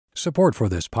Support for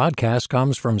this podcast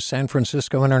comes from San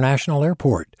Francisco International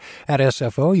Airport. At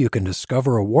SFO, you can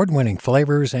discover award-winning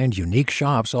flavors and unique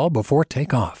shops all before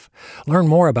takeoff. Learn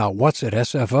more about what's at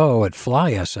SFO at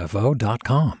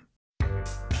flysfo.com.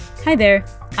 Hi there,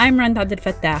 I'm Randa Abdel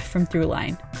Fattah from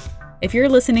Throughline. If you're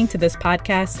listening to this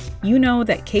podcast, you know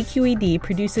that KQED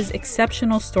produces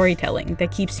exceptional storytelling that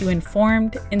keeps you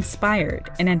informed, inspired,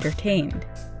 and entertained.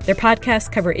 Their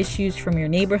podcasts cover issues from your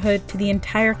neighborhood to the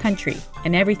entire country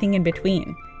and everything in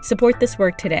between. Support this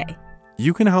work today.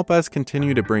 You can help us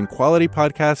continue to bring quality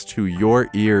podcasts to your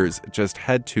ears. Just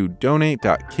head to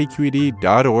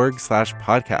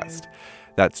donate.kqed.org/podcast.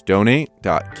 That's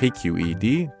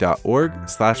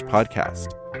donate.kqed.org/podcast.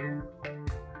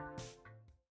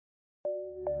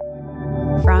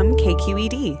 From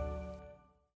KQED.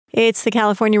 It's the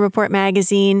California Report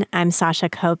magazine. I'm Sasha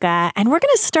Koka, and we're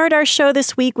going to start our show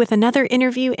this week with another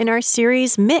interview in our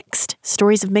series, Mixed,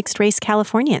 Stories of Mixed Race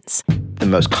Californians. The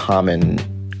most common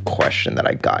question that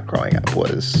I got growing up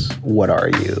was, what are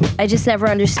you? I just never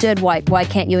understood why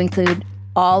can't you include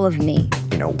all of me?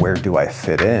 You know, where do I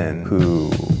fit in?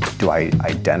 Who do I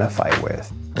identify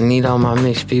with? I need all my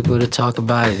mixed people to talk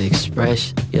about it,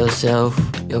 express yourself,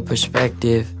 your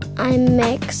perspective. I'm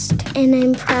mixed and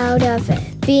I'm proud of it.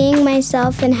 Being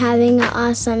myself and having an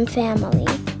awesome family.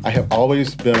 I have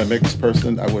always been a mixed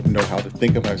person. I wouldn't know how to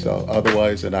think of myself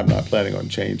otherwise, and I'm not planning on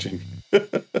changing.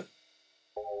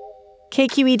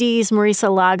 KQED's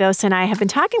Marisa Lagos and I have been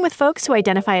talking with folks who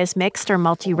identify as mixed or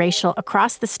multiracial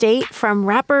across the state, from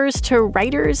rappers to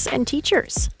writers and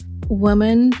teachers.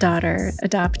 Woman, daughter,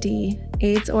 adoptee,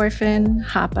 AIDS orphan,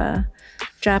 Hapa,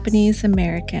 Japanese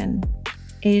American,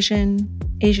 Asian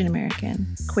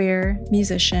American, queer,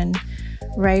 musician,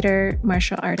 writer,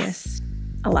 martial artist,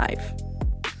 alive.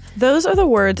 Those are the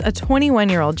words a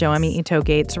 21-year-old Joemy Ito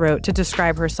Gates wrote to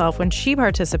describe herself when she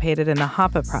participated in the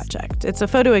Hapa Project. It's a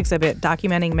photo exhibit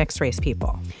documenting mixed-race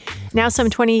people. Now, some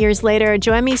 20 years later,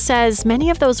 Joemy says many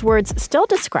of those words still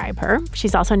describe her.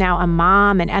 She's also now a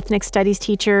mom, an ethnic studies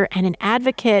teacher, and an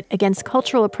advocate against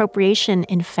cultural appropriation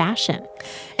in fashion.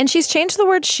 And she's changed the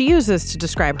words she uses to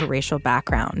describe her racial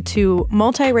background to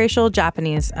multiracial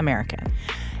Japanese American.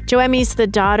 Joemy's the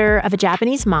daughter of a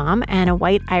Japanese mom and a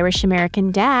white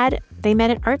Irish-American dad. They met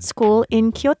at art school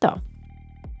in Kyoto.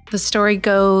 The story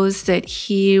goes that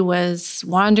he was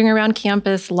wandering around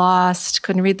campus, lost,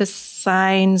 couldn't read the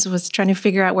signs, was trying to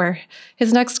figure out where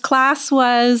his next class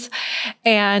was.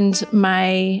 And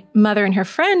my mother and her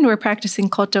friend were practicing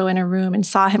koto in a room and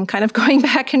saw him kind of going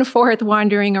back and forth,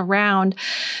 wandering around.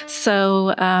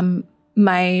 So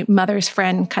my mother's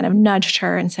friend kind of nudged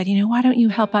her and said, why don't you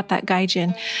help out that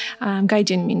gaijin?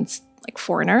 Gaijin means like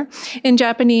foreigner in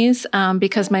Japanese,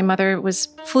 because my mother was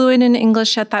fluent in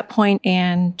English at that point,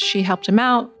 and she helped him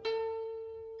out.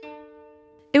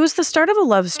 It was the start of a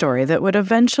love story that would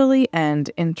eventually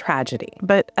end in tragedy.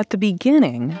 But at the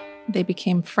beginning, they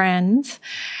became friends.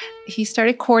 He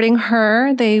started courting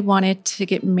her. They wanted to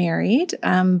get married,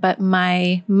 but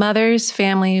my mother's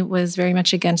family was very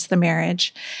much against the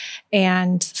marriage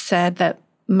and said that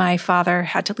my father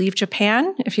had to leave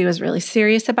Japan if he was really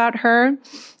serious about her.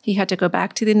 He had to go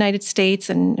back to the United States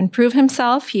and prove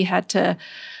himself. He had to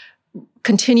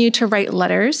continue to write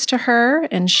letters to her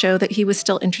and show that he was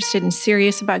still interested and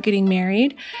serious about getting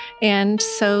married. And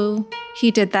so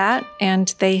he did that,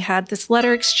 and they had this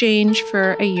letter exchange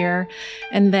for a year.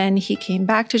 And then he came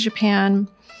back to Japan.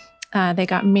 They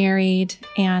got married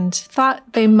and thought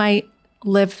they might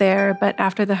live there. But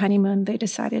after the honeymoon, they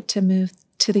decided to move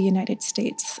to the United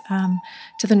States,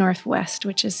 to the Northwest,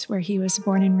 which is where he was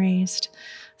born and raised.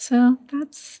 So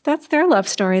that's their love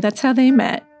story. That's how they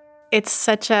met. It's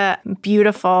such a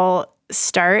beautiful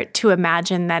start to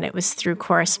imagine that it was through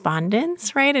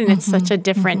correspondence, right? And it's such a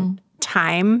different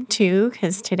time, too,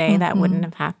 because today that wouldn't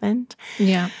have happened.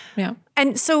 Yeah.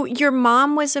 And so your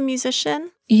mom was a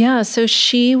musician? Yeah, so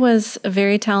she was a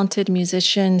very talented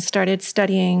musician, started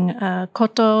studying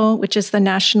koto, which is the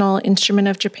national instrument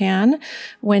of Japan,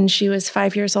 when she was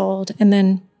 5 years old. And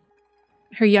then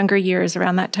her younger years,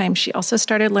 around that time, she also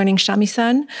started learning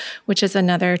shamisen, which is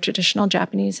another traditional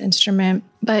Japanese instrument.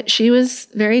 But she was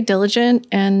very diligent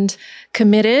and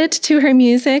committed to her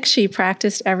music. She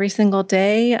practiced every single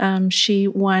day. She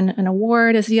won an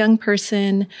award as a young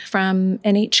person from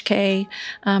NHK,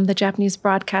 the Japanese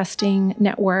Broadcasting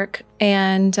Network.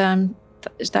 And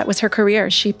that was her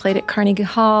career. She played at Carnegie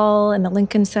Hall and the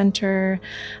Lincoln Center.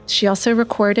 She also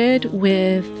recorded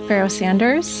with Pharoah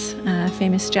Sanders, a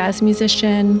famous jazz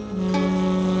musician.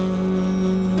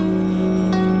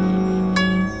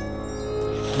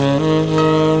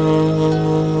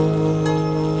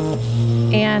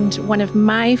 And one of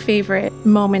my favorite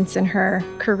moments in her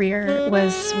career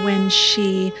was when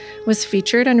she was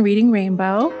featured on Reading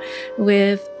Rainbow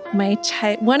with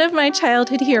one of my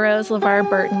childhood heroes, LeVar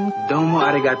Burton. Domo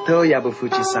arigato,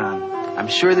 Yabufuchi-san. I'm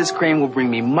sure this crane will bring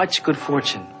me much good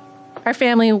fortune. Our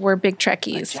family were big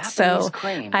Trekkies, so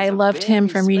I loved him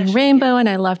from Reading Rainbow, and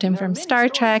I loved him from Star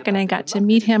Trek, and I got to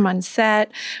meet him on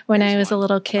set when I was a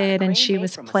little kid, and she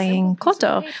was playing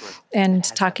koto and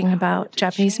talking about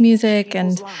Japanese music,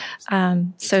 and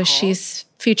so she's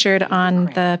featured on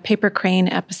the Paper Crane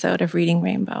episode of Reading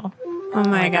Rainbow. Oh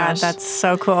my God, that's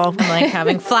so cool. I'm like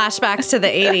having flashbacks to the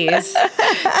 80s.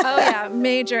 Oh yeah,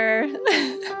 major.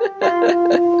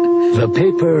 The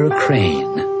Paper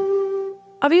Crane.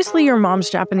 Obviously, your mom's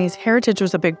Japanese heritage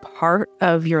was a big part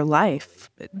of your life.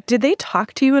 Did they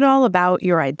talk to you at all about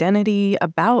your identity,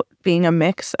 about being a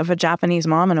mix of a Japanese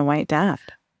mom and a white dad?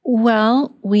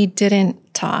 Well, we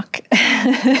didn't talk.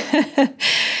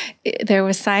 There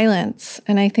was silence.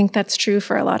 And I think that's true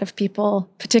for a lot of people,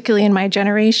 particularly in my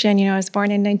generation. I was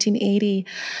born in 1980.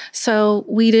 So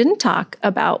we didn't talk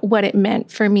about what it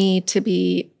meant for me to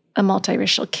be a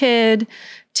multiracial kid,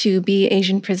 to be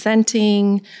Asian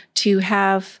presenting, to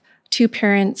have two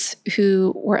parents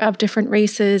who were of different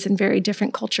races and very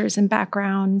different cultures and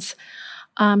backgrounds.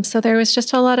 So there was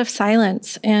just a lot of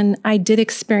silence. And I did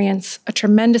experience a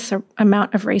tremendous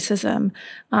amount of racism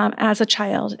as a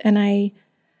child. And I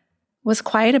was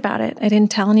quiet about it. I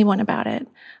didn't tell anyone about it.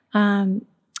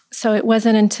 So it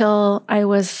wasn't until I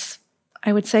was,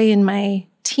 I would say, in my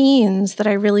teens that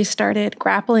I really started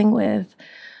grappling with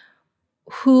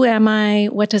who am I?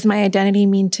 What does my identity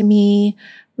mean to me?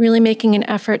 Really making an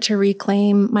effort to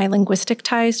reclaim my linguistic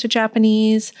ties to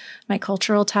Japanese, my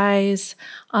cultural ties,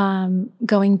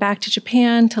 going back to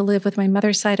Japan to live with my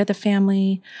mother's side of the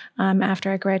family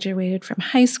after I graduated from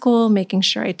high school, making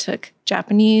sure I took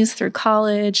Japanese through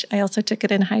college. I also took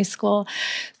it in high school.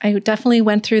 I definitely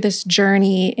went through this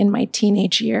journey in my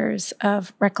teenage years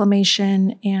of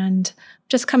reclamation and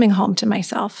just coming home to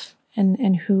myself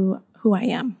and who I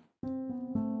am.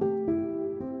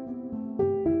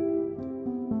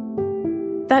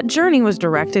 That journey was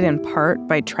directed in part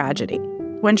by tragedy.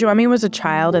 When Joemy was a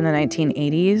child in the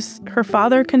 1980s, her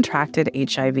father contracted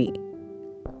HIV.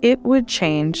 It would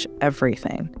change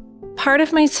everything. Part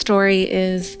of my story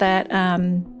is that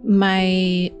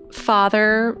my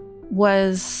father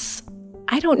was,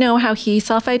 I don't know how he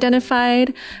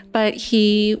self-identified, but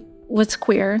he was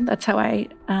queer. That's how I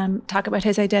talk about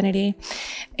his identity.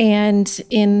 And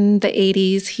in the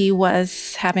 80s, he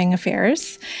was having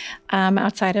affairs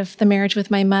outside of the marriage with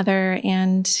my mother.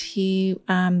 And he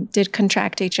did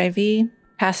contract HIV,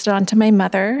 passed it on to my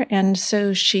mother. And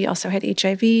so she also had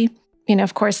HIV.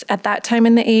 Of course, at that time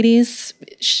in the 80s,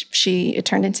 it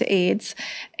turned into AIDS.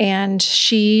 And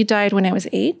she died when I was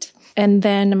 8. And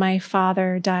then my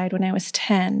father died when I was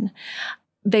 10.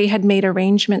 They had made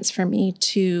arrangements for me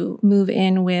to move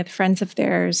in with friends of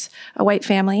theirs, a white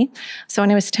family. So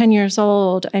when I was 10 years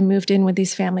old, I moved in with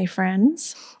these family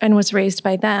friends and was raised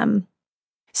by them.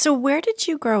 So where did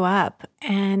you grow up,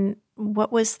 and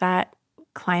what was that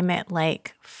climate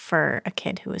like for a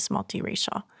kid who was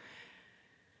multiracial?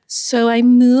 So I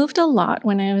moved a lot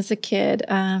when I was a kid.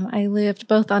 I lived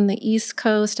both on the East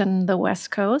Coast and the West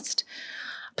Coast.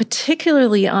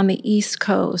 Particularly on the East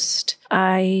Coast,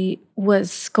 I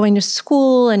was going to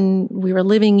school and we were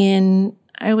living in,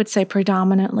 I would say,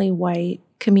 predominantly white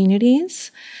communities.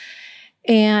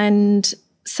 And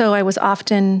so I was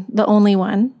often the only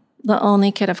one, the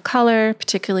only kid of color,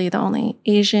 particularly the only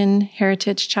Asian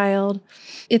heritage child.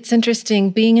 It's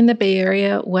interesting, being in the Bay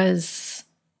Area was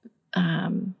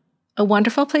a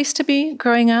wonderful place to be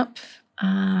growing up.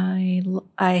 I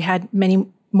had many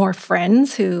more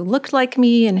friends who looked like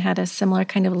me and had a similar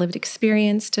kind of lived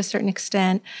experience to a certain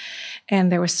extent. And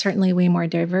there was certainly way more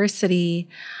diversity.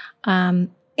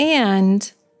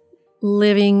 And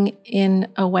living in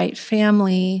a white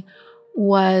family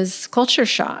was culture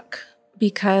shock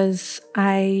because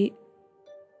I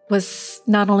was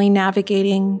not only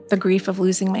navigating the grief of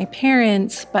losing my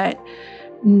parents, but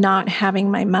not having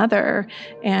my mother,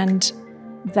 and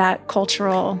that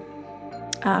cultural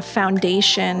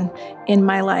foundation in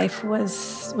my life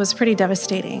was pretty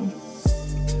devastating.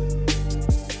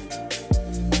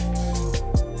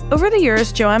 Over the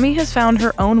years, Joemy has found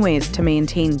her own ways to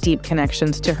maintain deep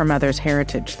connections to her mother's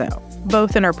heritage, though,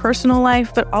 both in her personal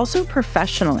life but also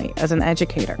professionally as an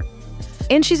educator.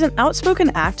 And she's an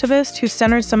outspoken activist who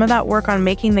centered some of that work on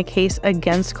making the case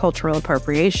against cultural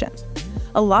appropriation.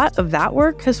 A lot of that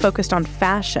work has focused on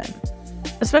fashion,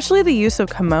 especially the use of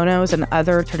kimonos and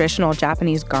other traditional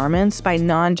Japanese garments by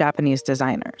non-Japanese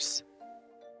designers.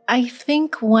 I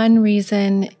think one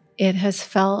reason it has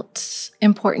felt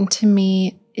important to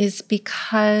me is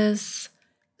because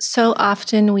so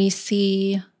often we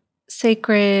see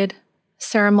sacred,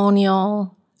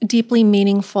 ceremonial, deeply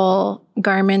meaningful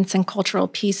garments and cultural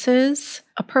pieces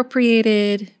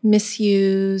appropriated,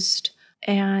 misused,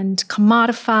 and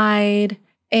commodified,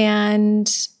 and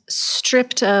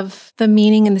stripped of the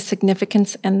meaning and the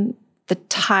significance and the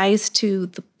ties to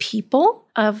the people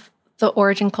of the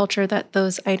origin culture that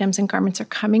those items and garments are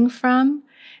coming from.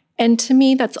 And to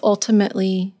me, that's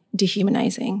ultimately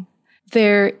dehumanizing.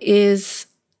 There is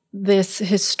this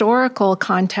historical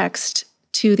context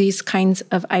to these kinds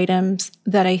of items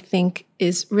that I think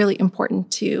is really important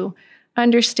to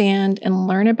understand and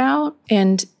learn about,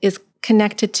 and is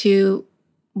connected to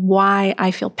why I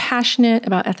feel passionate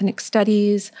about ethnic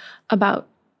studies, about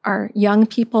our young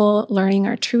people learning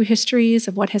our true histories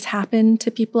of what has happened to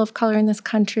people of color in this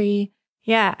country.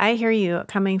 Yeah, I hear you.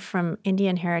 Coming from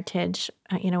Indian heritage,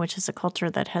 which is a culture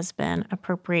that has been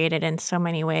appropriated in so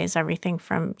many ways, everything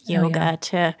from yoga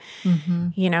to,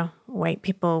 white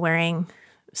people wearing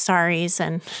saris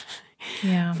and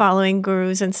following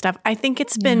gurus and stuff. I think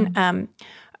it's been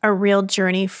a real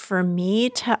journey for me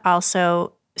to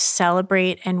also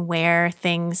celebrate and wear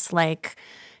things like,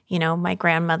 my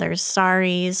grandmother's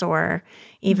saris or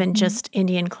even just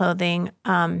Indian clothing,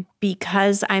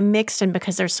 because I'm mixed and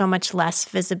because there's so much less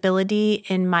visibility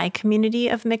in my community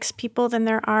of mixed people than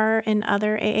there are in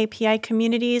other AAPI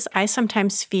communities. I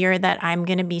sometimes fear that I'm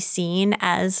going to be seen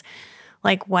as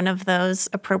like one of those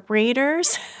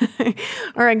appropriators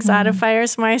or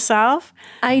exotifiers myself.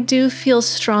 I do feel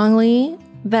strongly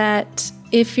that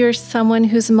if you're someone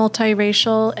who's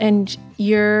multiracial and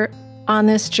you're on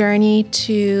this journey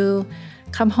to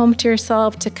come home to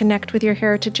yourself, to connect with your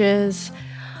heritages,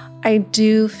 I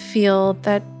do feel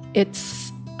that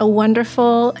it's a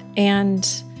wonderful and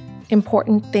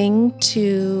important thing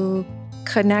to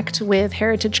connect with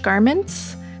heritage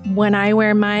garments. When I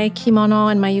wear my kimono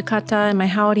and my yukata and my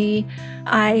haori,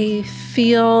 I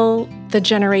feel the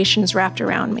generations wrapped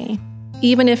around me.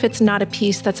 Even if it's not a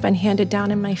piece that's been handed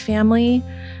down in my family,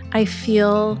 I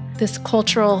feel this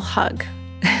cultural hug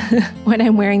when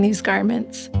I'm wearing these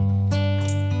garments.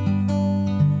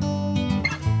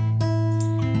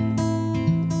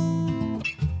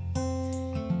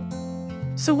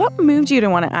 So what moved you to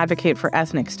want to advocate for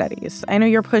ethnic studies? I know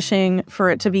you're pushing for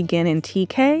it to begin in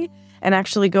TK and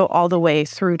actually go all the way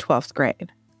through 12th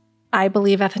grade. I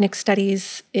believe ethnic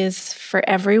studies is for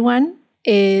everyone.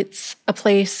 It's a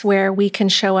place where we can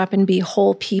show up and be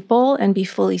whole people and be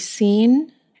fully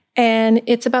seen. And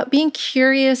it's about being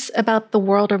curious about the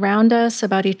world around us,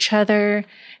 about each other,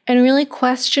 and really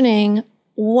questioning,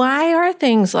 why are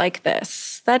things like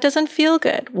this? That doesn't feel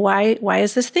good. Why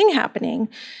is this thing happening?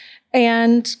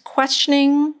 And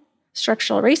questioning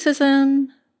structural racism,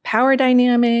 power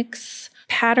dynamics,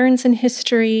 patterns in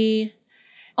history.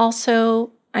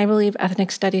 Also, I believe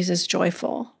ethnic studies is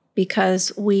joyful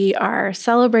because we are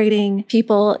celebrating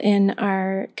people in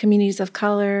our communities of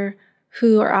color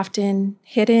who are often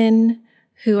hidden,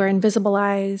 who are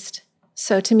invisibilized.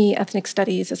 So to me, ethnic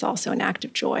studies is also an act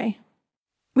of joy.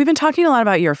 We've been talking a lot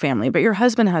about your family, but your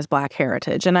husband has Black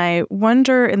heritage. And I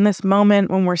wonder in this moment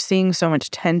when we're seeing so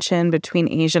much tension between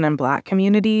Asian and Black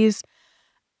communities,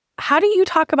 how do you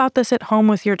talk about this at home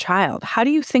with your child? How do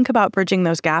you think about bridging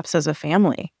those gaps as a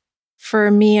family? For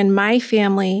me and my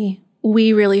family,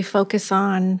 we really focus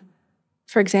on,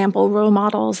 for example, role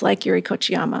models like Yuri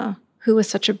Kochiyama, who was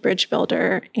such a bridge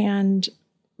builder and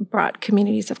brought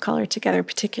communities of color together,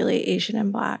 particularly Asian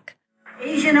and Black.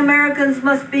 Asian Americans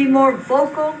must be more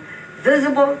vocal,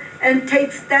 visible, and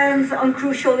take stands on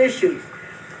crucial issues.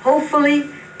 Hopefully,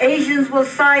 Asians will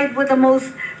side with the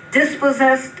most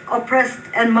dispossessed, oppressed,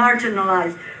 and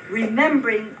marginalized,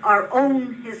 remembering our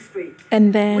own history.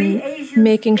 And then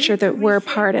making sure that we're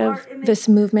part of this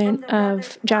movement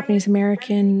of Japanese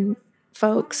American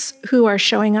folks who are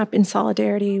showing up in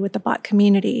solidarity with the Black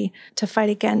community to fight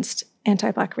against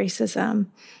anti-Black racism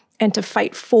and to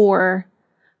fight for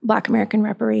Black American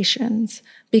reparations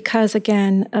because,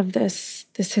 again, of this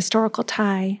historical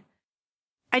tie.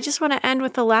 I just want to end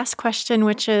with the last question,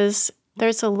 which is,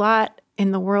 there's a lot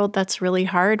in the world that's really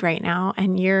hard right now,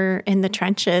 and you're in the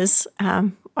trenches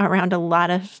around a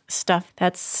lot of stuff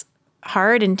that's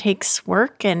hard and takes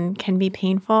work and can be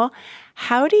painful.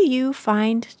 How do you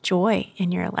find joy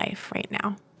in your life right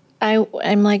now?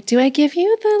 I'm like, do I give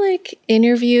you the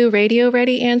interview radio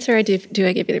ready answer, or do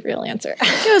I give you the real answer?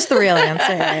 Give us the real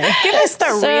answer. Give us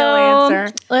the real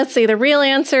answer. Let's see. The real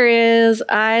answer is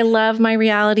I love my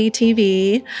reality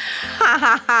TV.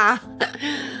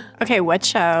 Okay, what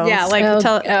show? Yeah, like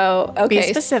okay. Be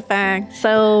specific.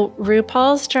 So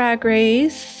RuPaul's Drag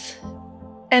Race.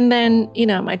 And then,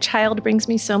 my child brings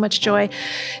me so much joy.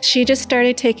 She just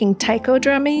started taking taiko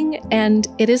drumming, and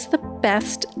it is the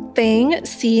best thing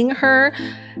seeing her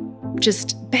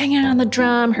just banging on the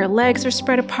drum. Her legs are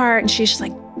spread apart, and she's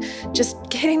just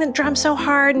hitting the drum so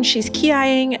hard, and she's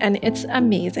ki-eyeing, and it's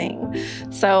amazing.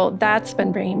 So that's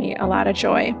been bringing me a lot of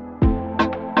joy.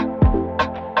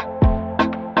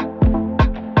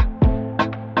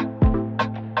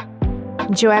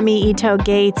 Joemy Ito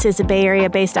Gates is a Bay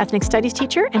Area-based ethnic studies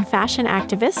teacher and fashion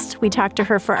activist. We talked to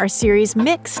her for our series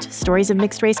Mixed, Stories of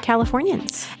Mixed Race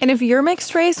Californians. And if you're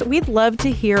mixed race, we'd love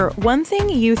to hear one thing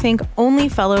you think only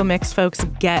fellow mixed folks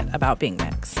get about being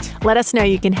mixed. Let us know.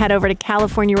 You can head over to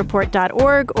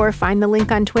californiareport.org or find the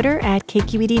link on Twitter at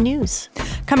KQED News.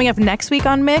 Coming up next week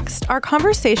on Mixed, our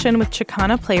conversation with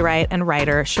Chicana playwright and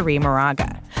writer Cherie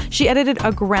Moraga. She edited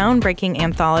a groundbreaking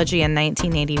anthology in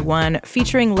 1981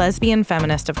 featuring lesbian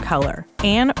feminists of color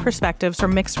and perspectives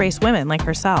from mixed-race women like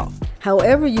herself.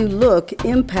 However you look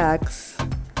impacts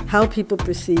how people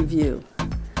perceive you,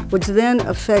 which then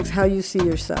affects how you see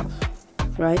yourself,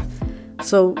 right?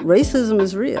 So racism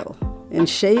is real and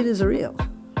shade is real,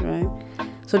 right?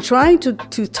 So trying to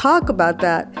talk about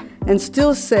that and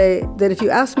still say that if you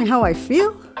ask me how I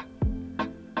feel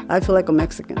like a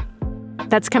Mexican.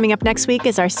 That's coming up next week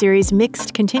as our series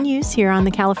Mixed continues here on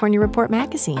the California Report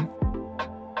magazine.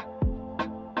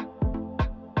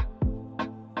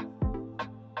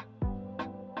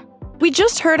 We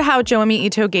just heard how Joemy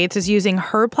Ito Gates is using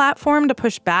her platform to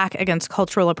push back against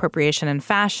cultural appropriation in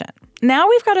fashion. Now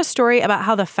we've got a story about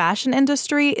how the fashion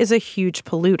industry is a huge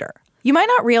polluter. You might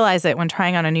not realize it when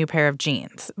trying on a new pair of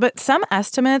jeans, but some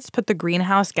estimates put the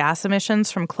greenhouse gas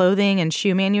emissions from clothing and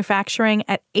shoe manufacturing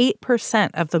at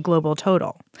 8% of the global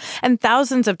total. And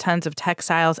thousands of tons of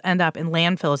textiles end up in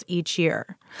landfills each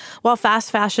year. While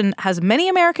fast fashion has many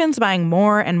Americans buying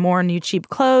more and more new cheap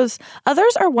clothes,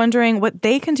 others are wondering what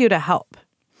they can do to help.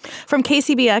 From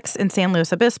KCBX in San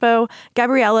Luis Obispo,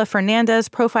 Gabriela Fernandez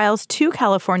profiles 2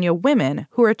 California women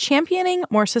who are championing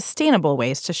more sustainable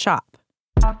ways to shop.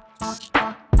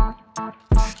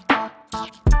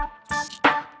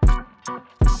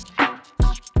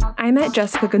 I met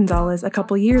Jessica Gonzalez a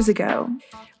couple years ago.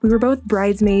 We were both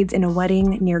bridesmaids in a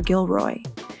wedding near Gilroy.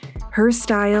 Her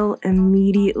style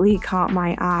immediately caught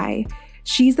my eye.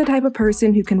 She's the type of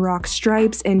person who can rock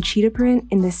stripes and cheetah print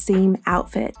in the same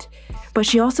outfit. But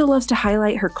she also loves to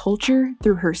highlight her culture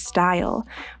through her style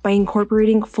by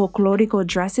incorporating folklorico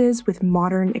dresses with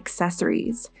modern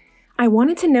accessories. I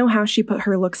wanted to know how she put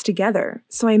her looks together,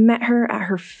 so I met her at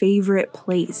her favorite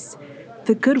place,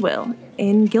 the Goodwill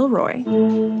in Gilroy.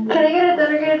 Can I get a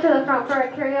dinner to the front for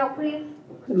a carryout, please?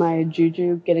 My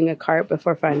juju getting a cart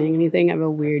before finding anything. I have a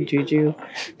weird juju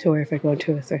to where if I go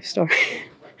to a thrift store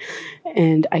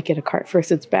and I get a cart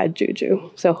first, it's bad juju.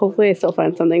 So hopefully I still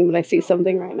find something, but I see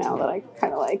something right now that I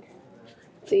kind of like.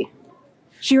 Let's see.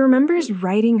 She remembers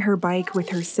riding her bike with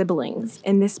her siblings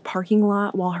in this parking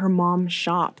lot while her mom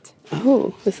shopped.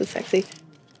 Oh, this is sexy.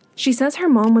 She says her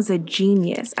mom was a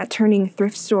genius at turning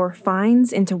thrift store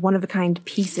finds into one-of-a-kind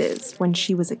pieces when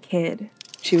she was a kid.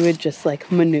 She would just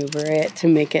maneuver it to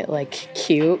make it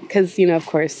cute because, of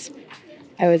course,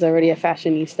 I was already a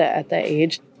fashionista at that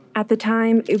age. At the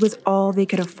time, it was all they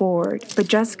could afford, but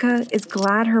Jessica is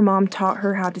glad her mom taught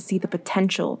her how to see the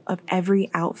potential of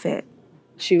every outfit.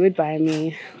 She would buy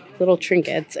me little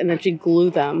trinkets and then she'd glue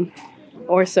them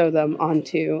or sew them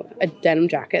onto a denim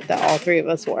jacket that all 3 of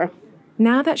us wore.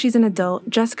 Now that she's an adult,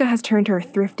 Jessica has turned her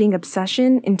thrifting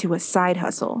obsession into a side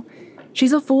hustle.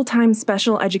 She's a full-time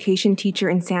special education teacher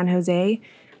in San Jose,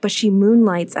 but she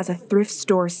moonlights as a thrift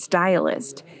store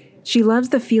stylist. She loves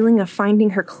the feeling of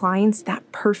finding her clients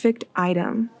that perfect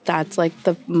item. That's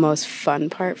the most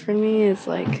fun part for me is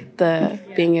the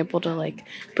being able to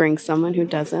bring someone who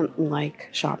doesn't like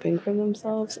shopping for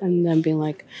themselves and then being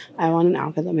I want an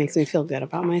outfit that makes me feel good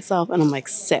about myself, and I'm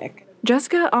sick.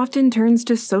 Jessica often turns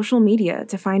to social media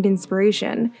to find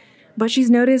inspiration, but she's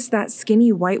noticed that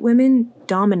skinny white women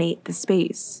dominate the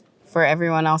space. For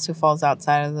everyone else who falls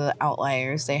outside of the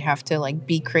outliers, they have to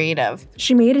be creative.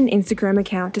 She made an Instagram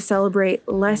account to celebrate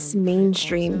less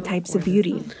mainstream types of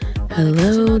beauty.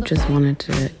 Hello, just wanted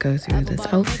to go through this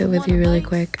outfit with you really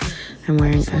quick. I'm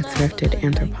wearing a thrifted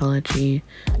Anthropologie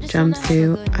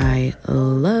jumpsuit. I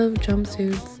love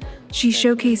jumpsuits. She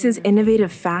showcases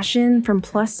innovative fashion from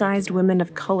plus-sized women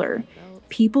of color,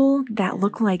 people that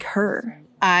look like her.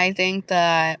 I think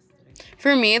that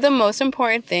for me, the most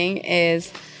important thing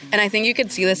is, and I think you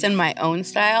could see this in my own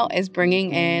style, is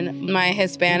bringing in my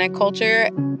Hispanic culture.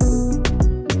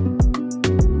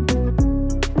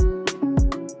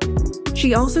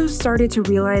 She also started to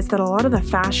realize that a lot of the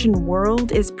fashion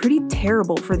world is pretty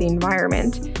terrible for the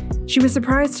environment. She was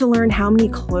surprised to learn how many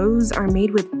clothes are made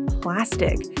with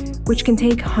plastic, which can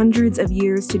take hundreds of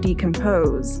years to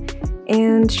decompose.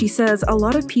 And she says a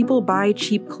lot of people buy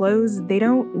cheap clothes they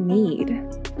don't need.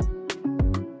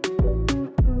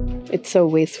 It's so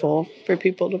wasteful for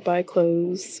people to buy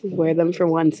clothes, wear them for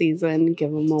one season, give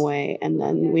them away, and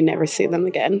then we never see them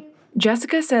again.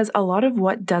 Jessica says a lot of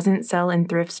what doesn't sell in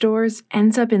thrift stores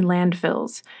ends up in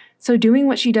landfills. So doing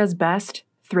what she does best,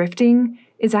 thrifting,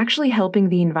 is actually helping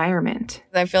the environment.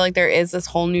 I feel like there is this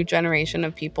whole new generation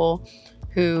of people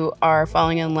who are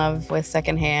falling in love with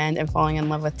secondhand and falling in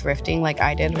love with thrifting like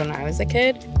I did when I was a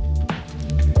kid.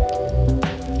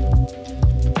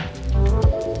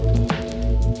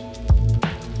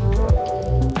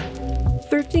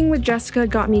 Thrifting with Jessica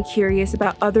got me curious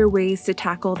about other ways to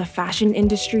tackle the fashion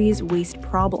industry's waste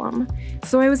problem.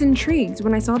 So I was intrigued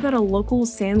when I saw that a local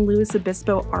San Luis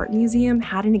Obispo art museum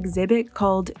had an exhibit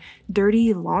called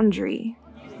Dirty Laundry.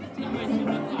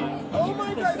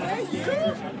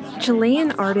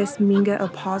 Chilean artist Minga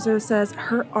Opazo says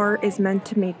her art is meant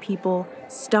to make people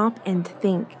stop and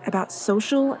think about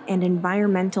social and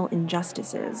environmental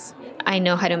injustices. I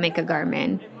know how to make a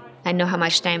garment. I know how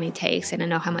much time it takes, and I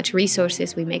know how much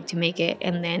resources we make to make it,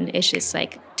 and then it's just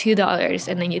like $2,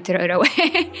 and then you throw it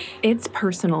away. It's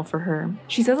personal for her.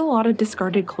 She says a lot of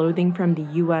discarded clothing from the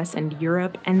US and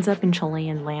Europe ends up in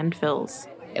Chilean landfills.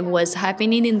 It was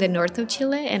happening in the north of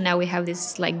Chile, and now we have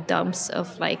these like dumps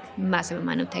of like massive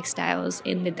amount of textiles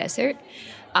in the desert,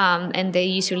 and they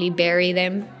usually bury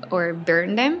them or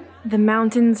burn them. The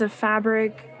mountains of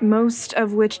fabric, most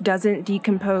of which doesn't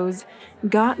decompose,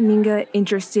 got Minga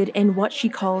interested in what she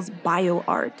calls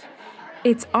bioart.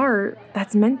 It's art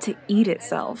that's meant to eat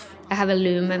itself. I have a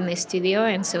loom in my studio,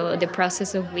 and so the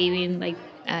process of weaving like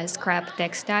scrap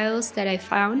textiles that I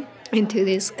found into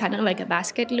this kind of like a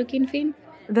basket-looking thing.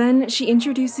 Then she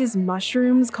introduces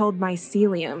mushrooms called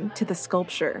mycelium to the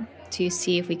sculpture. To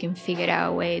see if we can figure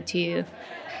out a way to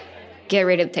get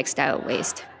rid of textile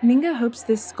waste. Minga hopes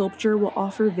this sculpture will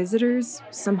offer visitors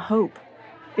some hope.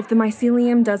 If the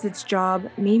mycelium does its job,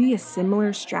 maybe a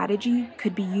similar strategy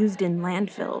could be used in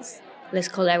landfills. Let's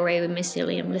collaborate with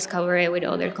mycelium. Let's collaborate with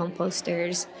other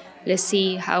composters. Let's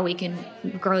see how we can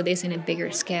grow this in a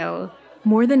bigger scale.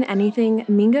 More than anything,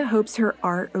 Minga hopes her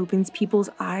art opens people's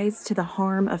eyes to the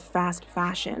harm of fast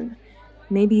fashion.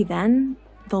 Maybe then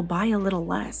they'll buy a little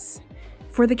less.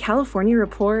 For the California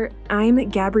Report, I'm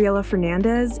Gabriela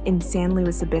Fernandez in San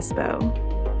Luis Obispo.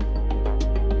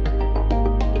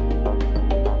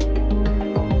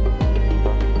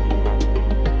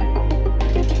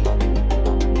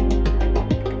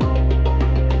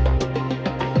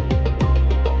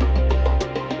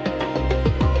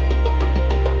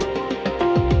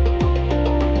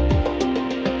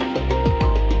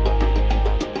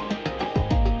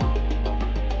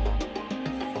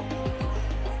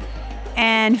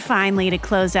 And finally, to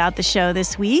close out the show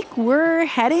this week, we're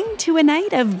heading to a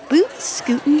night of boot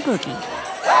scootin' boogie.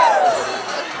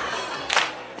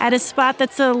 At a spot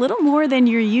that's a little more than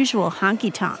your usual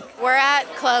honky-tonk. We're at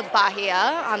Club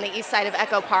Bahia on the east side of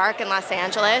Echo Park in Los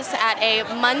Angeles at a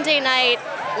Monday night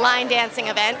line dancing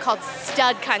event called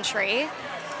Stud Country.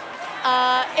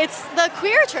 It's the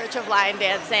queer church of line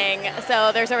dancing,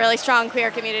 so there's a really strong queer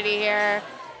community here.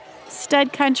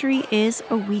 Stud Country is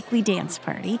a weekly dance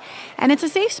party, and it's a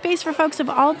safe space for folks of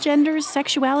all genders,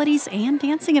 sexualities, and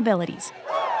dancing abilities.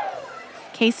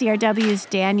 KCRW's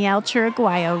Danielle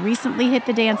Chiriguayo recently hit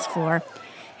the dance floor,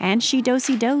 and she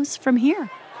do-si-dos from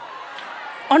here.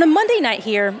 On a Monday night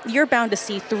here, you're bound to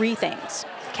see three things: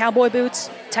 cowboy boots,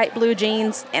 tight blue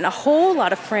jeans, and a whole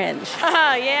lot of fringe.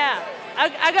 Yeah.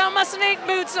 I got my snake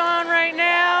boots on right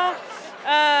now.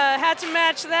 Had to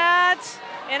match that.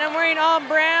 And I'm wearing all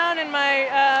brown and my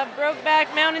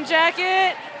Brokeback Mountain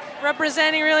jacket,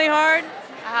 representing really hard.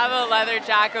 I have a leather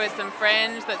jacket with some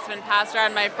fringe that's been passed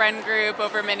around my friend group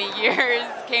over many years.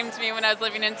 Came to me when I was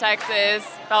living in Texas,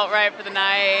 felt right for the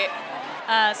night.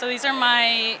 So these are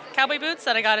my cowboy boots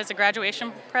that I got as a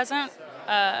graduation present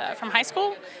from high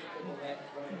school.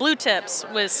 Blue tips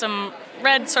with some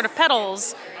red sort of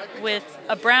petals with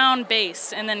a brown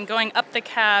base. And then going up the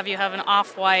calf, you have an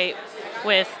off-white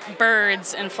with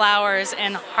birds and flowers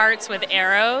and hearts with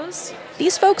arrows.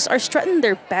 These folks are strutting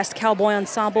their best cowboy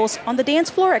ensembles on the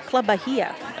dance floor at Club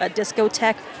Bahia, a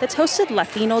discotheque that's hosted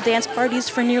Latino dance parties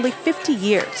for nearly 50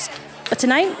 years. But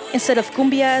tonight, instead of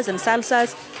cumbias and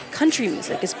salsas, country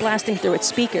music is blasting through its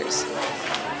speakers.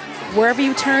 Wherever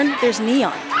you turn, there's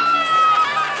neon.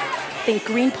 Think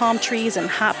green palm trees and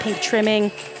hot pink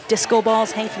trimming, Disco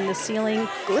balls hang from the ceiling,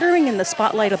 glittering in the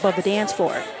spotlight above the dance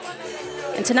floor.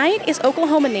 And tonight is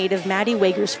Oklahoma native Maddie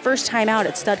Wager's first time out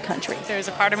at Stud Country. There's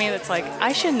a part of me that's like,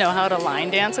 I should know how to line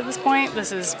dance at this point.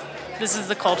 This is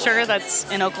the culture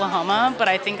that's in Oklahoma, but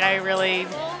I think I really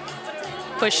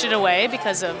pushed it away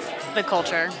because of the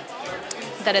culture.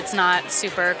 That it's not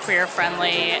super queer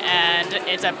friendly, and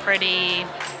it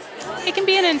can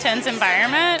be an intense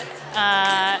environment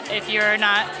if you're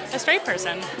not a straight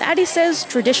person. Maddie says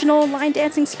traditional line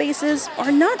dancing spaces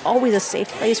are not always a safe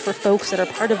place for folks that are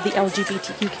part of the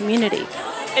LGBTQ community.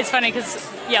 It's funny because,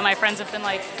 my friends have been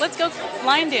like, let's go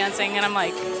line dancing, and I'm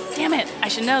like, damn it, I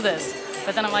should know this.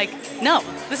 But then I'm like, no,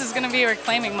 this is going to be a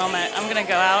reclaiming moment. I'm going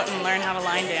to go out and learn how to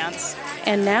line dance.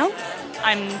 And now?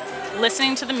 I'm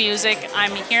listening to the music,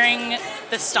 I'm hearing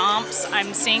the stomps,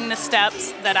 I'm seeing the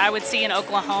steps that I would see in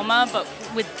Oklahoma, but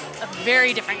with a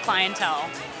very different clientele.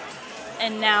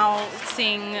 And now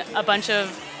seeing a bunch of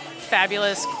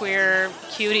fabulous queer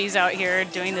cuties out here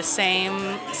doing the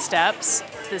same steps,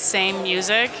 the same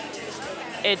music,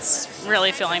 it's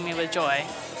really filling me with joy.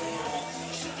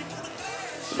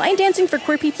 Line dancing for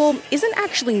queer people isn't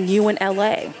actually new in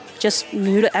LA, just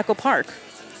new to Echo Park.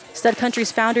 Stud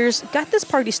Country's founders got this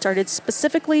party started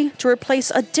specifically to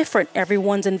replace a different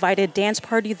Everyone's Invited dance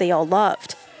party they all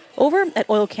loved, over at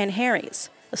Oil Can Harry's,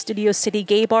 a Studio City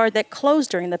gay bar that closed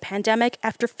during the pandemic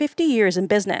after 50 years in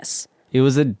business. It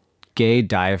was a gay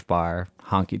dive bar,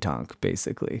 honky-tonk,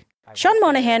 basically. Sean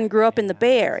Monahan grew up in the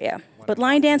Bay Area, but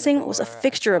line dancing was a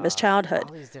fixture of his childhood.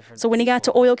 So when he got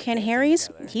to Oil Can Harry's,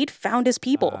 he'd found his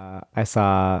people. I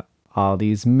saw all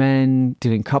these men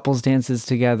doing couples dances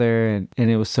together, and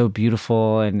it was so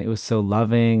beautiful, and it was so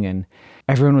loving, and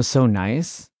everyone was so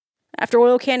nice. After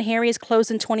Oil Can Harry's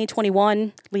closed in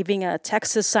 2021, leaving a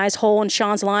Texas-sized hole in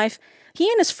Sean's life, he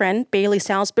and his friend, Bailey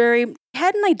Salisbury,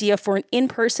 had an idea for an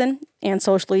in-person and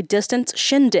socially distanced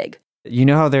shindig. You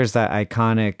know how there's that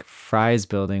iconic Fry's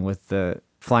building with the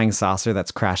flying saucer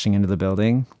that's crashing into the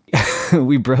building?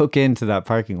 We broke into that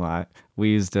parking lot. We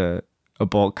used a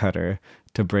bolt cutter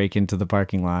to break into the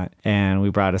parking lot, and we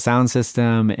brought a sound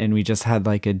system, and we just had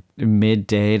like a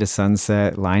midday to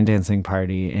sunset line dancing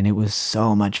party, and it was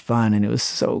so much fun, and it was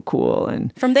so cool.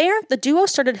 And from there, the duo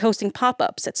started hosting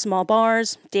pop-ups at small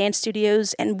bars, dance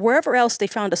studios, and wherever else they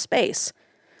found a space.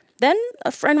 Then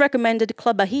a friend recommended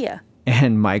Club Bahia.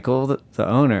 And Michael, the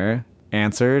owner,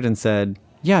 answered and said,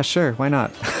 yeah, sure, why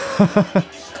not?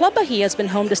 Club Bahia has been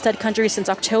home to Stud Country since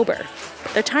October,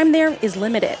 but their time there is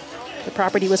limited. The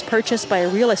property was purchased by a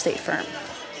real estate firm,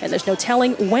 and there's no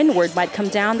telling when word might come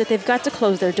down that they've got to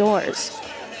close their doors.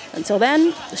 Until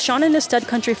then, Sean and his Stud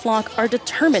Country flock are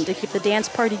determined to keep the dance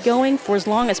party going for as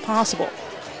long as possible.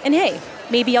 And hey,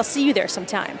 maybe I'll see you there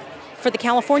sometime. For the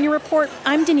California Report,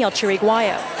 I'm Danielle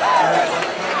Chiriguayo.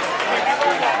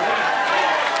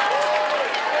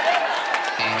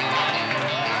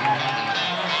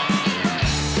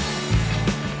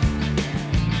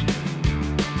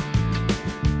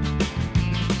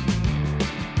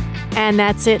 And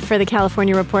that's it for the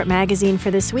California Report magazine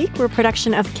for this week. We're a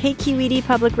production of KQED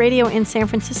Public Radio in San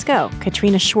Francisco.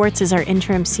 Katrina Schwartz is our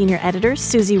interim senior editor.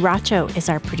 Susie Racho is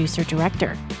our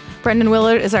producer-director. Brendan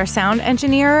Willard is our sound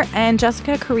engineer, and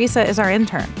Jessica Carissa is our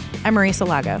intern. I'm Marisa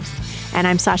Lagos. And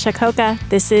I'm Sasha Coca.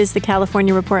 This is the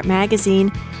California Report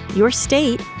magazine. Your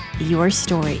state, your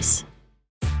stories.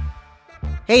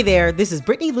 Hey there, this is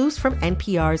Brittany Luce from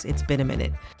NPR's It's Been a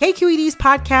Minute. KQED's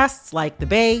podcasts like The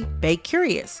Bay, Bay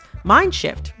Curious, Mind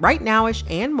Shift, Right Nowish,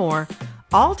 and more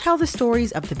all tell the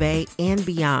stories of the Bay and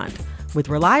beyond with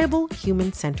reliable,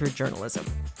 human-centered journalism.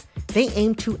 They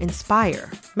aim to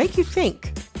inspire, make you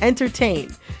think,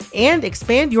 entertain, and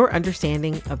expand your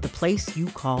understanding of the place you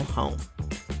call home.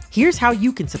 Here's how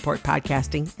you can support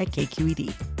podcasting at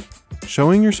KQED.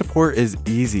 Showing your support is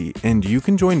easy, and you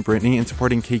can join Brittany in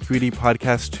supporting KQED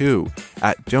Podcast too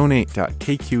at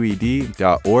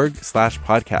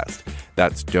donate.kqed.org/podcast.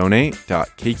 That's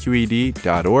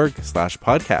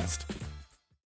donate.kqed.org/podcast.